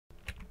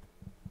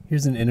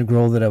Here's an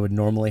integral that I would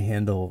normally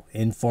handle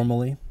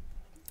informally.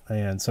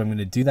 And so I'm going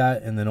to do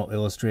that, and then I'll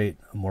illustrate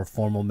a more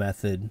formal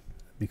method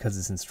because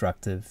it's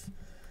instructive.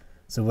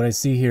 So what I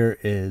see here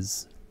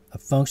is a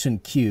function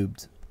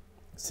cubed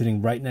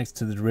sitting right next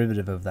to the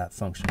derivative of that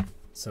function.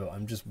 So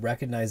I'm just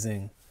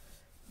recognizing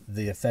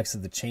the effects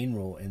of the chain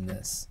rule in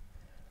this,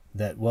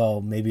 that,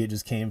 well, maybe it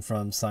just came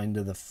from sine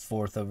to the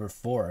fourth over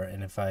 4,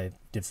 and if I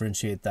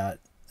differentiate that,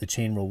 the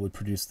chain rule would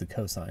produce the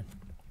cosine.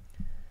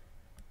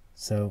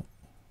 So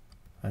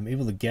I'm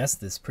able to guess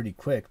this pretty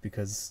quick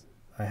because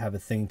I have a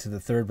thing to the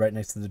third right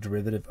next to the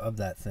derivative of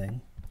that thing.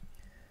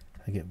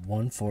 I get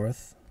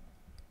 1/4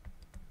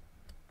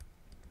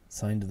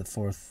 sine to the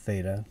fourth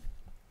theta,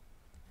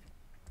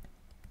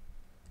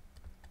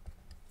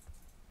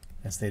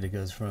 as theta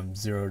goes from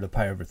 0 to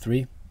pi over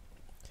 3.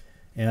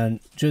 And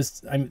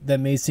just, that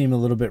may seem a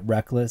little bit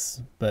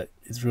reckless, but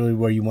it's really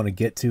where you want to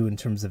get to in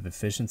terms of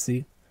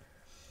efficiency.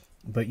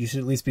 But you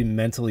should at least be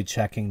mentally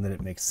checking that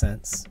it makes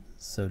sense.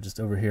 So just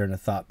over here in a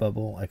thought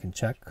bubble, I can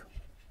check.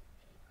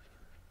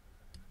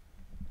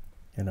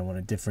 And I want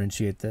to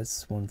differentiate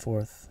this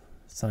 1/4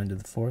 sine to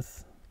the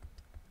fourth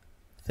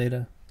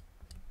theta.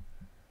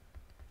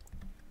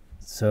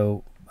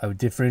 So I would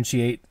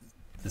differentiate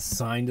the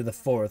sine to the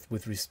fourth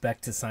with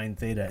respect to sine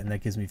theta, and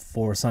that gives me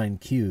 4 sine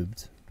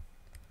cubed.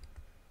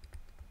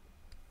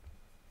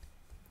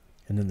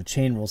 And then the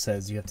chain rule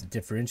says you have to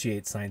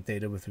differentiate sine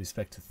theta with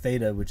respect to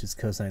theta, which is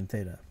cosine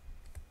theta.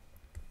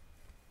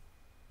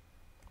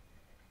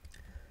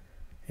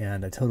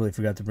 And I totally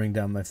forgot to bring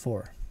down my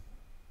 4,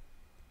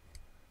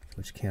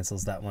 which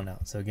cancels that one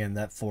out. So again,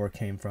 that 4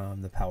 came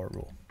from the power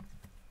rule.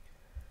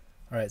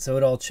 All right, so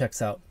it all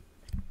checks out.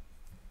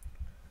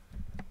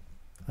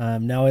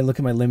 Now I look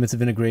at my limits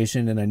of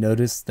integration, and I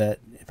notice that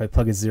if I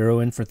plug a 0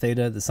 in for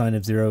theta, the sine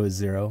of 0 is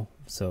 0.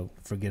 So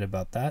forget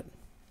about that.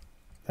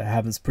 That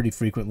happens pretty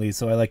frequently,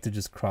 so I like to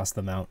just cross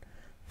them out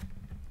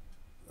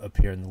up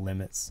here in the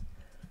limits.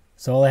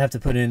 So all I have to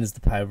put in is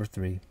the pi over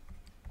 3.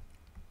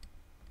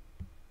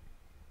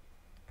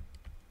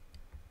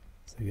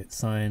 So I get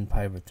sine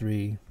pi over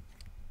 3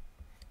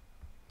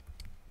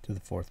 to the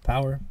fourth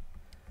power.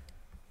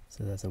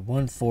 So that's a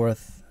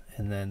 1/4,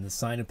 and then the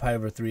sine of pi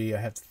over 3,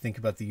 I have to think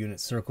about the unit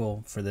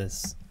circle for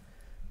this.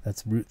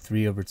 That's root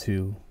 3 over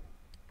 2.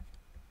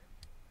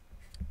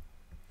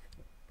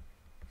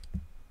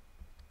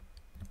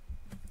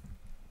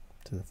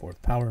 To the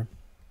fourth power.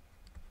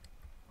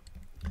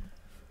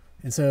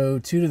 And so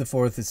 2 to the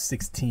fourth is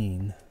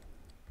 16.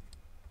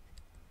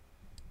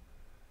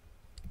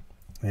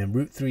 And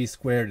root 3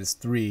 squared is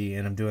 3,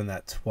 and I'm doing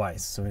that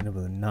twice, so I end up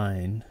with a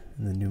 9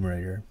 in the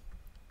numerator.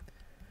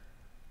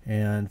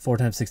 And 4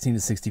 times 16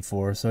 is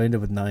 64, so I end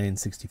up with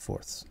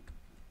 9/64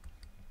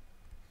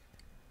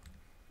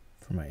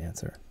 for my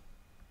answer.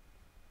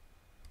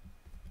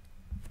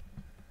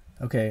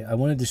 Okay, I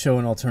wanted to show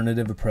an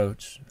alternative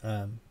approach.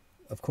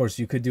 Of course,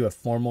 you could do a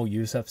formal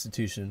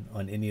u-substitution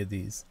on any of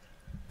these.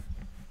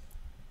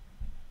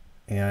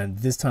 And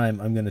this time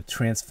I'm going to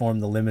transform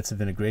the limits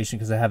of integration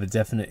because I have a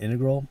definite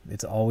integral.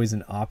 It's always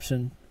an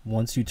option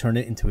once you turn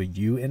it into a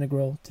u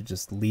integral to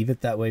just leave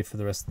it that way for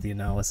the rest of the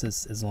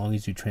analysis as long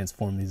as you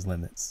transform these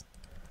limits.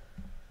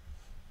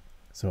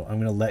 So I'm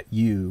going to let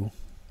u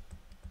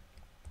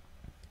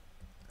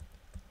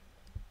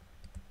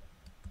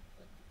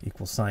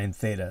equal sine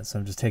theta. So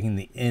I'm just taking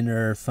the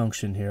inner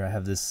function here. I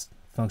have this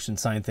function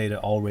sine theta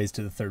all raised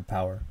to the third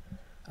power.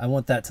 I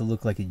want that to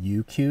look like a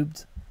u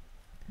cubed.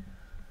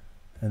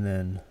 And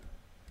then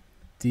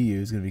du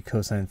is going to be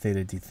cosine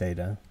theta d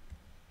theta.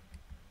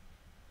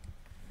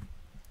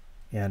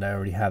 And I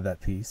already have that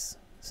piece.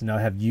 So now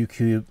I have u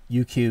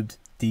cubed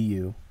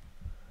du.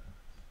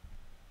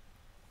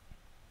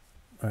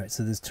 All right,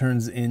 so this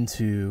turns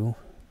into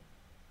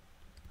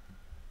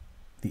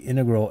the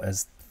integral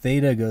as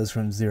theta goes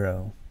from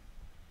 0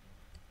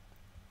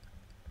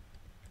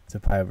 to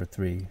pi over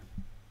 3.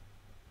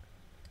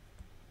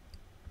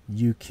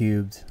 U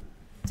cubed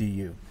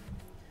du.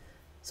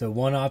 So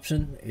one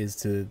option is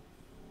to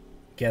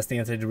guess the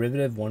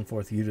antiderivative,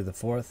 1/4 u to the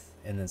fourth,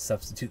 and then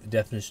substitute the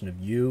definition of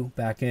u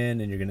back in,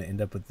 and you're going to end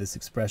up with this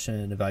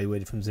expression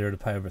evaluated from 0 to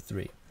pi over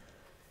 3.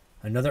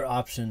 Another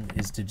option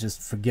is to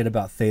just forget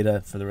about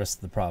theta for the rest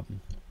of the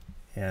problem.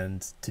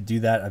 And to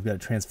do that, I've got to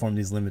transform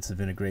these limits of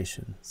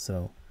integration.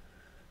 So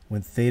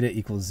when theta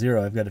equals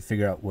 0, I've got to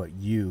figure out what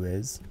u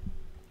is.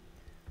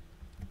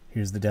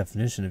 Here's the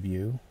definition of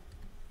u.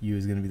 U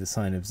is going to be the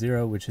sine of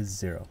 0, which is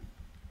 0.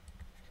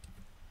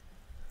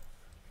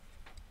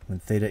 When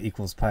theta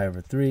equals pi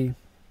over 3,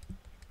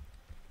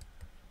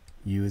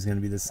 u is going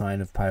to be the sine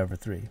of pi over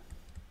 3,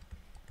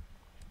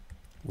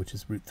 which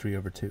is root 3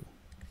 over 2.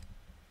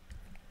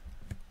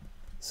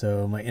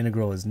 So my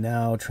integral is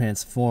now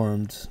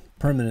transformed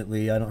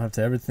permanently. I don't have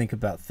to ever think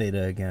about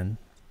theta again.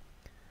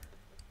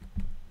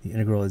 The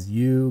integral is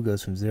u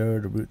goes from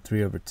 0 to root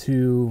 3 over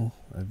 2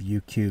 of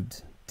u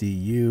cubed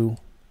du.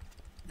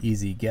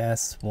 Easy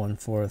guess,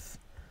 1/4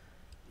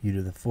 u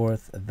to the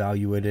fourth,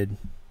 evaluated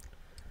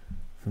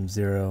from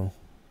 0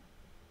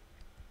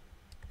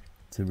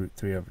 to root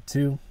 3 over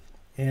 2.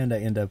 and I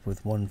end up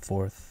with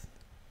 1/4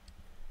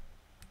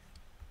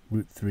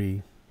 root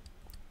 3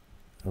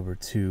 over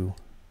 2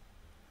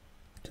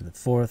 to the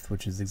 4th,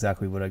 which is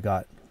exactly what I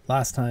got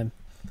last time,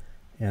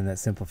 and that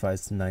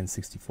simplifies to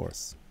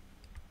 9/64.